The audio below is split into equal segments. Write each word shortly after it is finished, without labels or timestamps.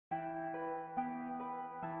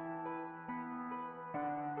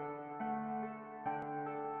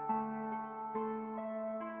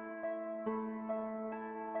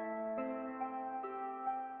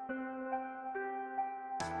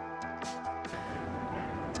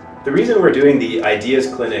The reason we're doing the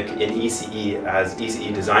Ideas Clinic in ECE as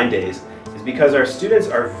ECE Design Days is because our students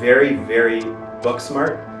are very, very book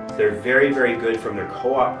smart. They're very, very good from their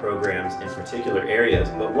co-op programs in particular areas,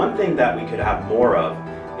 but one thing that we could have more of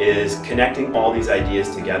is connecting all these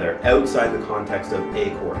ideas together outside the context of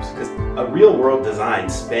a course. Because a real-world design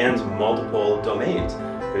spans multiple domains.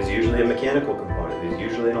 There's usually a mechanical component, there's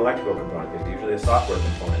usually an electrical component, there's usually a software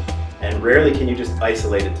component, and rarely can you just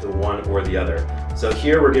isolate it to one or the other. So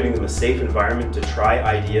here we're giving them a safe environment to try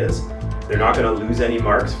ideas. They're not going to lose any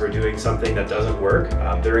marks for doing something that doesn't work.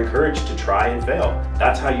 They're encouraged to try and fail.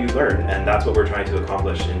 That's how you learn, and that's what we're trying to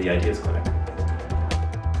accomplish in the Ideas Clinic.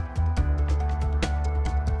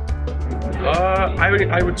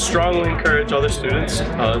 I would strongly encourage other students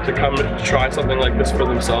to come and try something like this for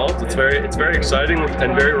themselves. It's very exciting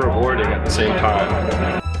and very rewarding at the same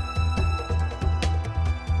time.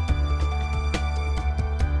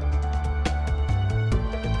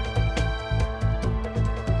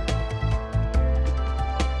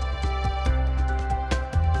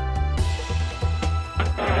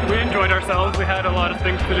 We enjoyed ourselves. We had a lot of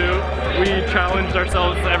things to do. We challenged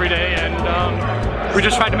ourselves every day, and we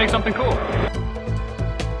just tried to make something cool.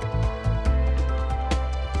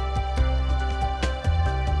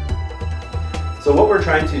 So what we're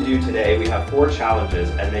trying to do today, we have 4 challenges,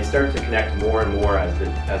 and they start to connect more and more as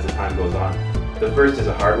the time goes on. The first is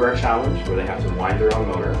a hardware challenge, where they have to wind their own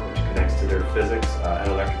motor, which connects to their physics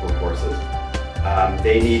and electrical courses.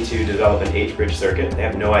 They need to develop an H-bridge circuit. They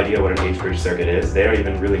have no idea what an H-bridge circuit is. They don't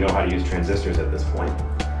even really know how to use transistors at this point.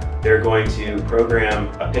 They're going to program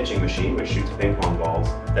a pitching machine which shoots ping pong balls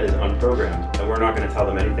that is unprogrammed, and we're not going to tell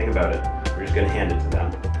them anything about it. We're just going to hand it to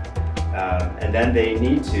them. And then they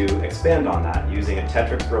need to expand on that using a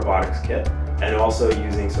Tetrix robotics kit and also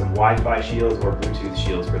using some Wi-Fi shields or Bluetooth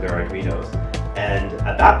shields for their Arduinos. And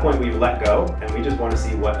at that point we've let go, and we just want to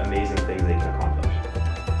see what amazing things they can accomplish.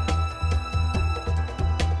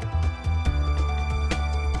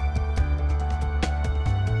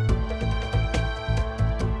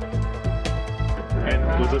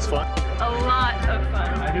 Was this fun? A lot of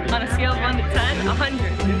fun. On a scale of 1 to 10,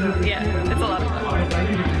 100. Yeah, it's a lot of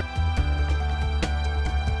fun.